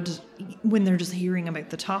would, when they're just hearing about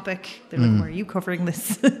the topic, they're like, why are you covering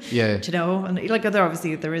this? Yeah. And like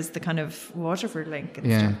obviously there is the kind of Waterford link and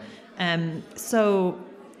stuff. So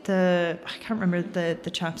I can't remember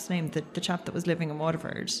the chap's name, the chap that was living in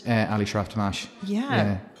Waterford. Ali Shraftamash.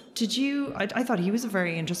 Yeah. Did you? I thought he was a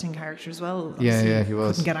very interesting character as well. Obviously, yeah, he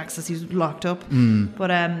was. Couldn't get access; he was locked up.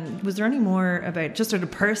 But was there any more about just sort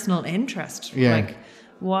of personal interest? Yeah. Like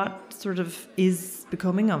what sort of is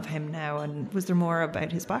becoming of him now, and was there more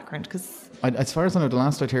about his background? Because as far as I know, the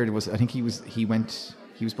last I'd heard was I think he was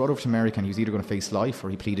brought over to America, and he was either going to face life or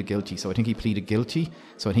he pleaded guilty. So I think he pleaded guilty.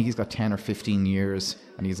 So I think he's got 10 or 15 years,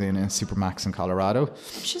 and he's in a Supermax in Colorado.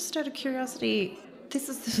 Just out of curiosity. This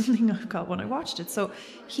is the thing I got when I watched it. So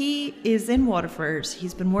he is in Waterford.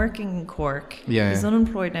 He's been working in Cork. Yeah. He's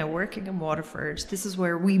unemployed now, working in Waterford. This is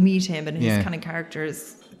where we meet him and his kind of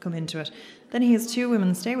characters come into it. Then he has 2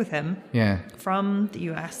 women stay with him from the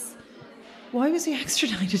US. Why was he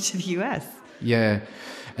extradited to the US? Yeah.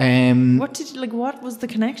 What was the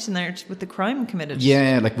connection there with the crime committed?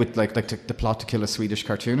 Yeah, with the plot to kill a Swedish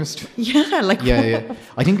cartoonist. Yeah, yeah.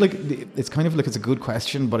 I think it's kind of it's a good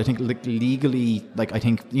question, but I think legally, I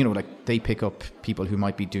think they pick up people who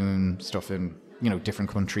might be doing stuff in different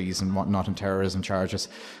countries and whatnot and terrorism charges.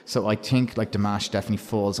 So I think Dimash definitely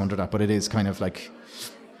falls under that, but it is kind of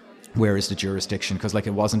where is the jurisdiction? Because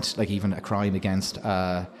it wasn't even a crime against.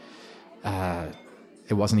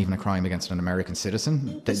 It wasn't even a crime against an American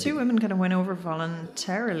citizen. The 2 women kind of went over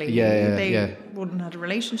voluntarily. They wouldn't have had a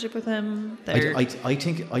relationship with him. I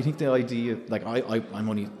think the idea, I'm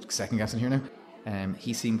only second guessing here now.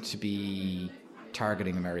 He seemed to be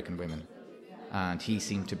targeting American women, and he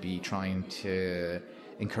seemed to be trying to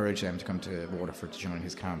encourage them to come to Waterford to join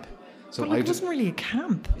his camp. So it wasn't really a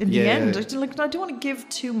camp in the end. I don't want to give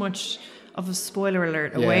too much of a spoiler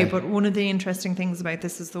alert away, but one of the interesting things about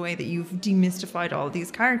this is the way that you've demystified all these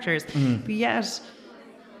characters, but yet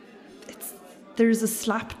there's a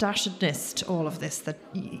slapdashedness to all of this that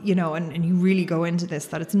and you really go into this,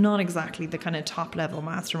 that it's not exactly the kind of top level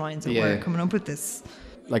masterminds that were coming up with this.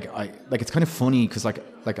 It's kind of funny because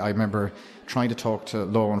I remember trying to talk to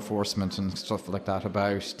law enforcement and stuff like that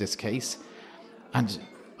about this case, and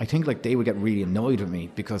I think they would get really annoyed with me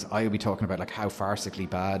because I would be talking about how farcically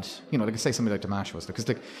bad, say somebody like Dimash was, because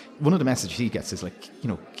one of the messages he gets is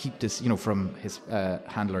keep this, from his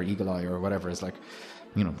handler Eagle Eye or whatever, is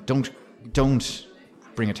don't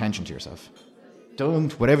bring attention to yourself.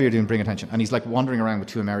 Don't, whatever you're doing, bring attention. And he's wandering around with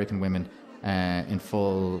 2 American women in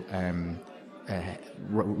full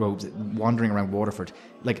robes, wandering around Waterford,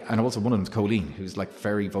 and also one of them's Colleen, who's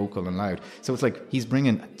very vocal and loud. So it's he's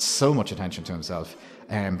bringing so much attention to himself.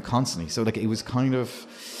 Constantly. So it was kind of,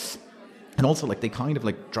 and also they kind of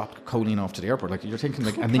dropped Colleen off to the airport. You're thinking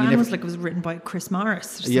and then you never, it was written by Chris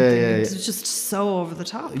Morris or something. Yeah. It was just so over the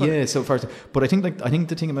top. Yeah, so far. But I think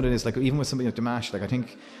the thing about it is even with somebody like Dimash, I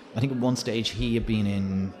think at one stage he had been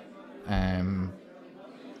in,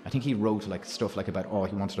 I think he wrote stuff about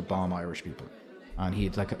he wanted to bomb Irish people, and he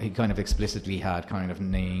kind of explicitly had kind of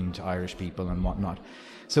named Irish people and whatnot.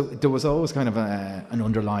 So there was always kind of an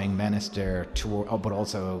underlying menace there, but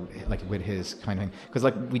also with his kind of thing. Because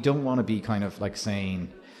we don't want to be kind of saying,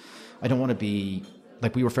 I don't want to be,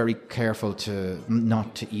 we were very careful to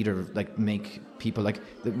not to either make people,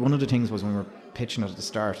 one of the things was when we were pitching it at the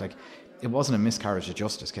start, it wasn't a miscarriage of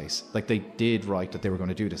justice case. They did write that they were going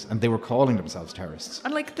to do this, and they were calling themselves terrorists.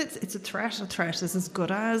 And it's a threat. A threat is as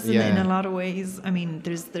good as in a lot of ways. I mean,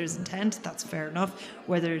 there's intent. That's fair enough.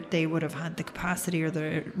 Whether they would have had the capacity or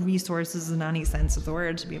the resources in any sense of the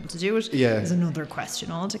word to be able to do it is another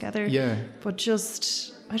question altogether. Yeah. But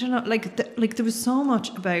just, I don't know, like there was so much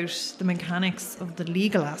about the mechanics of the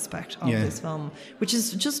legal aspect of this film, which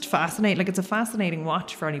is just fascinating. Like, it's a fascinating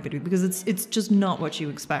watch for anybody because it's just not what you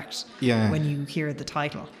expect when you hear the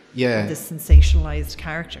title. Yeah. This sensationalized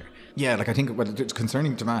character. Yeah, like I think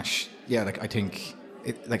concerning Dimash, I think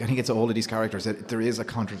it's all of these characters. There is a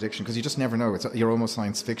contradiction because you just never know. You're almost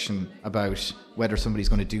science fiction about whether somebody's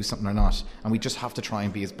going to do something or not, and we just have to try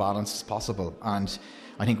and be as balanced as possible. And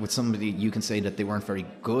I think with somebody, you can say that they weren't very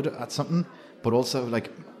good at something, but also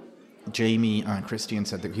like Jamie and Christian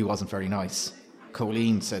said that he wasn't very nice.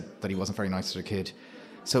 Colleen said that he wasn't very nice to the kid.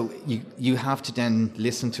 So you have to then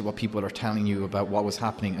listen to what people are telling you about what was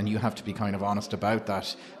happening, and you have to be kind of honest about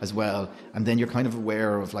that as well. And then you're kind of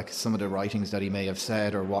aware of like some of the writings that he may have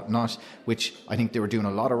said or whatnot, which I think they were doing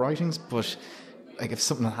a lot of writings, but like if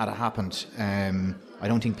something had happened, I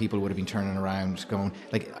don't think people would have been turning around going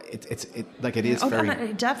like it is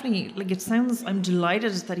very definitely, like, it sounds, I'm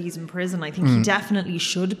delighted that he's in prison. I think he definitely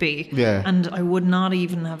should be. Yeah. And I would not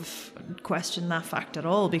even have questioned that fact at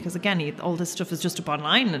all, because again, all this stuff is just up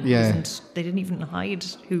online, and they didn't even hide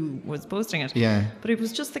who was posting it. Yeah. But it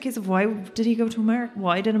was just the case of, why did he go to America?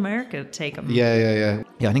 Why did America take him? Yeah,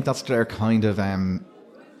 I think that's their kind of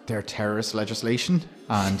their terrorist legislation,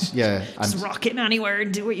 and just rock in anywhere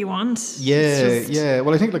and do what you want.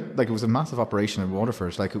 Well, I think like it was a massive operation in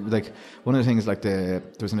Waterford. Like one of the things, like there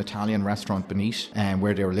was an Italian restaurant beneath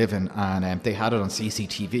where they were living, and they had it on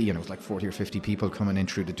CCTV, and it was like 40 or 50 people coming in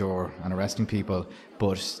through the door and arresting people,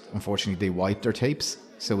 but unfortunately they wiped their tapes.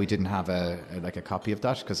 So we didn't have a copy of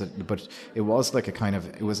that but it was like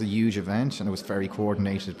it was a huge event, and it was very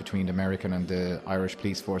coordinated between the American and the Irish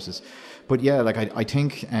police forces. But I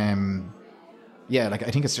think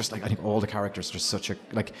I think it's just like, I think all the characters are just such a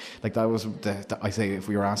like that was I say, if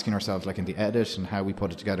we were asking ourselves like in the edit and how we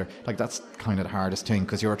put it together, like that's kind of the hardest thing,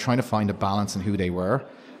 because you were trying to find a balance in who they were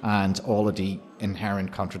and all of the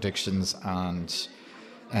inherent contradictions and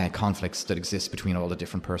conflicts that exist between all the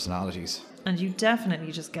different personalities. And you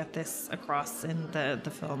definitely just get this across in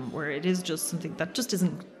the film, where it is just something that just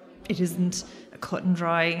isn't a cut and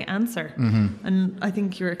dry answer. Mm-hmm. And I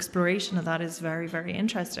think your exploration of that is very, very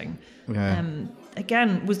interesting. Yeah.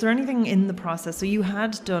 Again, was there anything in the process, so you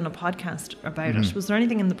had done a podcast about it, was there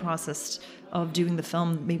anything in the process of doing the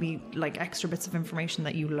film, maybe like extra bits of information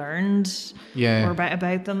that you learned or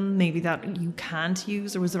about them, maybe that you can't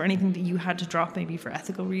use, or was there anything that you had to drop maybe for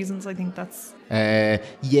ethical reasons? I think that's I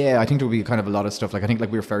think there would be kind of a lot of stuff, like I think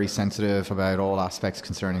like we were very sensitive about all aspects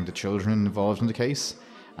concerning the children involved in the case,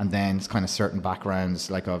 and then it's kind of certain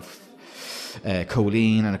backgrounds like of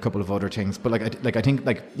Colleen and a couple of other things, but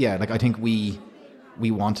I think we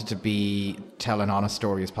wanted to tell an honest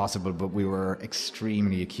story as possible, but we were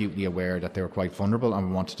extremely acutely aware that they were quite vulnerable, and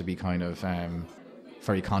we wanted to be kind of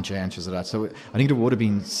very conscientious of that. So I think there would have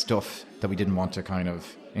been stuff that we didn't want to kind of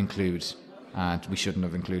include, and we shouldn't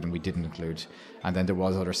have included, and we didn't include. And then there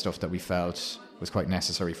was other stuff that we felt was quite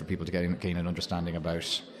necessary for people to gain an understanding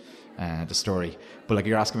about the story. But like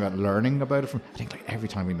you're asking about learning about it, I think like every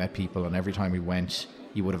time we met people and every time we went,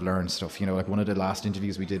 you would have learned stuff. You know, like one of the last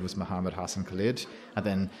interviews we did was Mohammed Hassan Khalid, and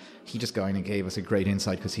then he just kind of gave us a great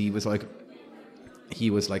insight, because he was like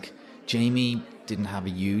Jamie didn't have a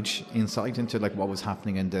huge insight into like what was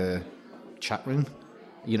happening in the chat room.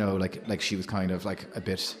 You know, like she was kind of like a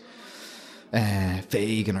bit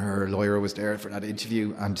vague, and her lawyer was there for that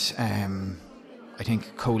interview, and I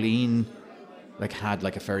think Colleen like had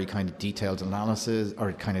like a very kind of detailed analysis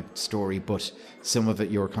or kind of story, but some of it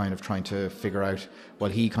you're kind of trying to figure out, while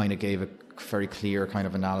he kind of gave a very clear kind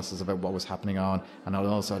of analysis about what was happening on, and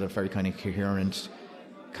also had a very kind of coherent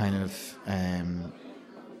kind of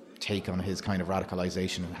take on his kind of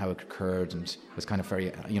radicalization and how it occurred, and was kind of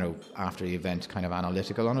very, after the event, kind of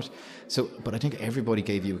analytical on it. So, but I think everybody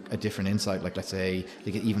gave you a different insight, like let's say,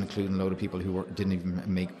 like even including a load of people who didn't even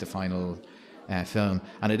make the final film.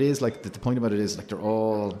 And it is like the point about it is like they're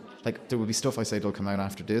all like, there will be stuff I say that'll come out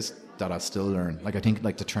after this that I'll still learn. Like I think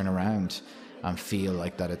like to turn around and feel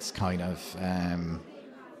like that it's kind of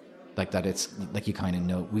like that it's like you kind of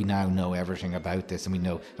know, we now know everything about this, and we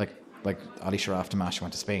know like Ali Sharaf Dimash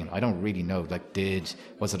went to Spain. I don't really know, like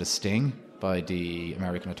was it a sting by the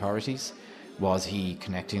American authorities? Was he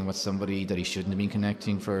connecting with somebody that he shouldn't have been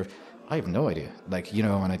connecting for? I have no idea. Like,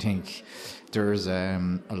 and I think there's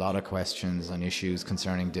a lot of questions and issues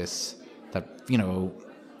concerning this that,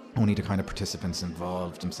 only the kind of participants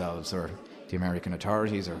involved themselves or the American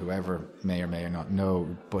authorities or whoever may or may not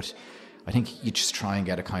know. But I think you just try and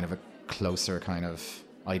get a kind of a closer kind of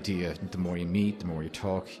idea. The more you meet, the more you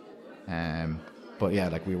talk. But yeah,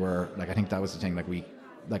 like we were, like I think that was the thing,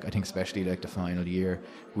 like I think especially like the final year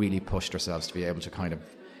really pushed ourselves to be able to kind of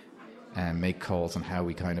make calls on how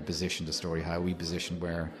we kind of positioned the story, how we positioned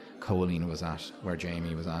where Colleen was at, where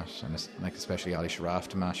Jamie was at, and like especially Ali Sharaf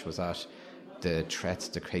Damash was at, the threats,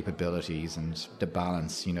 the capabilities, and the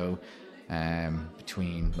balance, you know,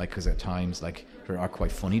 between, like, because at times, like, there are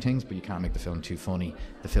quite funny things, but you can't make the film too funny.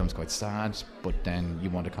 The film's quite sad, but then you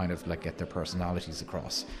want to kind of like get their personalities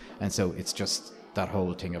across, and so it's just that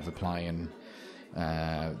whole thing of applying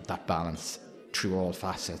that balance through all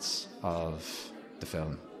facets of the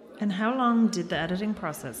film. And how long did the editing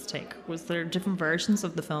process take? Was there different versions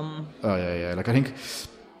of the film? Oh yeah. Like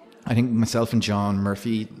I think myself and John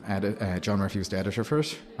Murphy, John Murphy was the editor for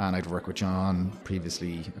it, and I'd worked with John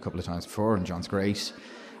previously a couple of times before, and John's great.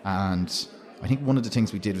 And I think one of the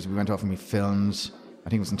things we did was we went off and we filmed, I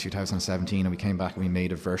think it was in 2017, and we came back and we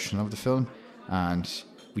made a version of the film, and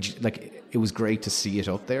it was great to see it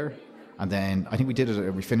up there. And then I think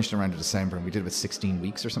we finished around December, and we did it with 16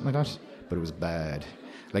 weeks or something like that, but it was bad.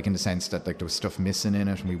 Like in the sense that like there was stuff missing in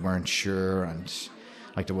it and we weren't sure, and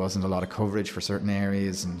like there wasn't a lot of coverage for certain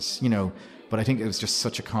areas, and you know, but I think it was just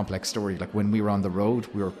such a complex story. Like when we were on the road,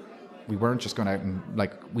 we weren't just going out and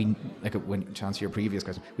when to answer your previous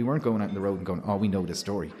question, we weren't going out on the road and going, oh, we know this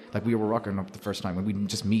story. Like we were rocking up the first time when we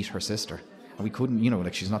just meet her sister. And we couldn't, you know,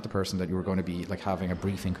 like she's not the person that you were going to be like having a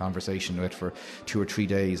briefing conversation with for 2 or 3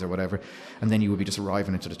 days or whatever. And then you would be just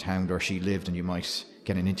arriving into the town where she lived, and you might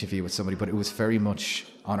get an interview with somebody. But it was very much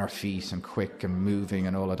on our feet and quick and moving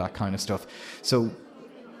and all of that kind of stuff. So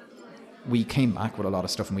we came back with a lot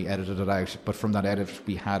of stuff and we edited it out. But from that edit,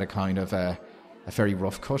 we had a kind of a very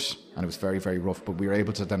rough cut, and it was very, very rough. But we were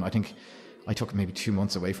able to then, I think I took maybe 2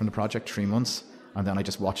 months away from the project, 3 months. And then I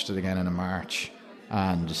just watched it again in March.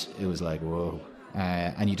 And it was like, whoa.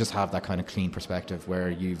 And you just have that kind of clean perspective where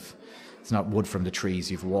it's not wood from the trees.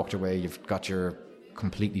 You've walked away, you've got your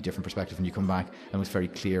completely different perspective, and you come back, and it was very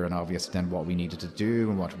clear and obvious then what we needed to do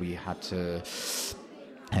and what we had to,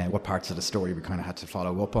 what parts of the story we kind of had to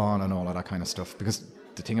follow up on and all of that kind of stuff. Because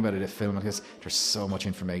the thing about it, a film like this, there's so much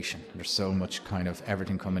information. There's so much kind of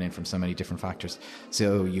everything coming in from so many different factors.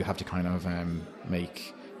 So you have to kind of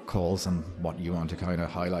make calls on what you want to kind of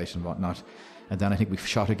highlight and whatnot. And then I think we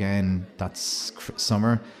shot again that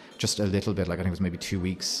summer, just a little bit, like I think it was maybe 2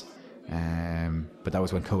 weeks. But that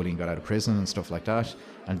was when Colleen got out of prison and stuff like that.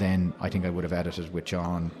 And then I think I would have edited with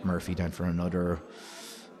John Murphy then for another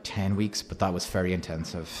 10 weeks, but that was very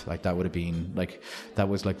intensive. Like that would have been like, that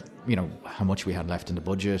was like, you know, how much we had left in the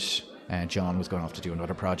budget. And John was going off to do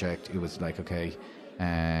another project. It was like, okay,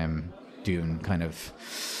 doing kind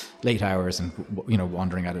of late hours and, you know,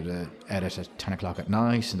 wandering out of the edit at 10 o'clock at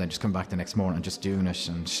night, and then just come back the next morning and just doing it.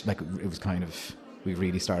 And like, it was kind of, we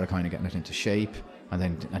really started kind of getting it into shape. And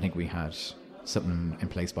then I think we had something in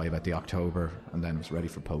place by about the October, and then it was ready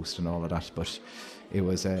for post and all of that. But it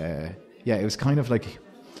was, it was kind of like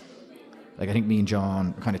I think me and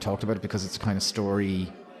John kind of talked about it, because it's a kind of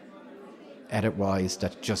story edit-wise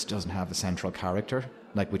that just doesn't have a central character,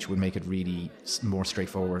 like, which would make it really more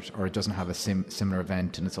straightforward, or it doesn't have a similar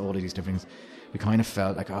event, and it's all of these different things. We kind of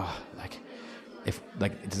felt like,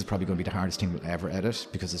 this is probably going to be the hardest thing we'll ever edit,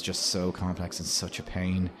 because it's just so complex and such a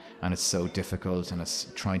pain, and it's so difficult, and it's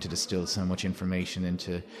trying to distill so much information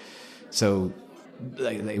into. So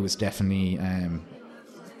it was definitely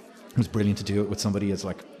it was brilliant to do it with somebody as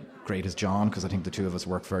like great as John, because I think the two of us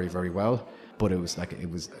worked very, very well. But it was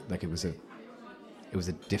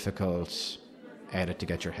a difficult edit to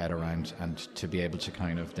get your head around, and to be able to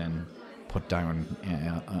kind of then put down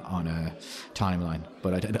on a timeline.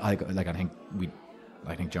 But I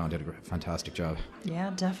think John did a fantastic job.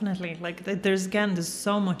 Yeah, definitely. Like there's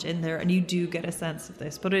so much in there, and you do get a sense of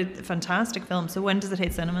this. But a fantastic film. So when does it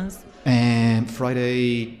hit cinemas?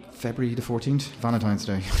 Friday, February the 14th, Valentine's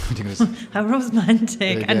Day. I think it is. How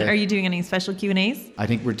romantic! And are you doing any special Q&As? I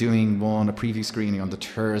think we're doing a preview screening on the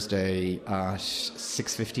Thursday at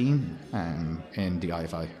 6:15 in the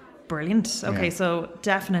IFI. Brilliant. Okay, so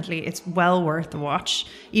definitely it's well worth the watch.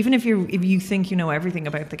 Even if you think you know everything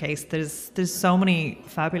about the case, there's so many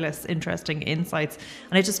fabulous, interesting insights,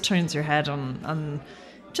 and it just turns your head on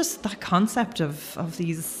just that concept of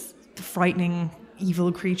these frightening,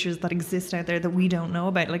 evil creatures that exist out there that we don't know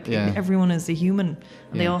about. Like everyone is a human,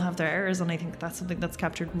 and they all have their errors, and I think that's something that's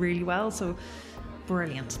captured really well. So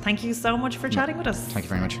brilliant. Thank you so much for chatting with us. Thank you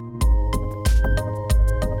very much.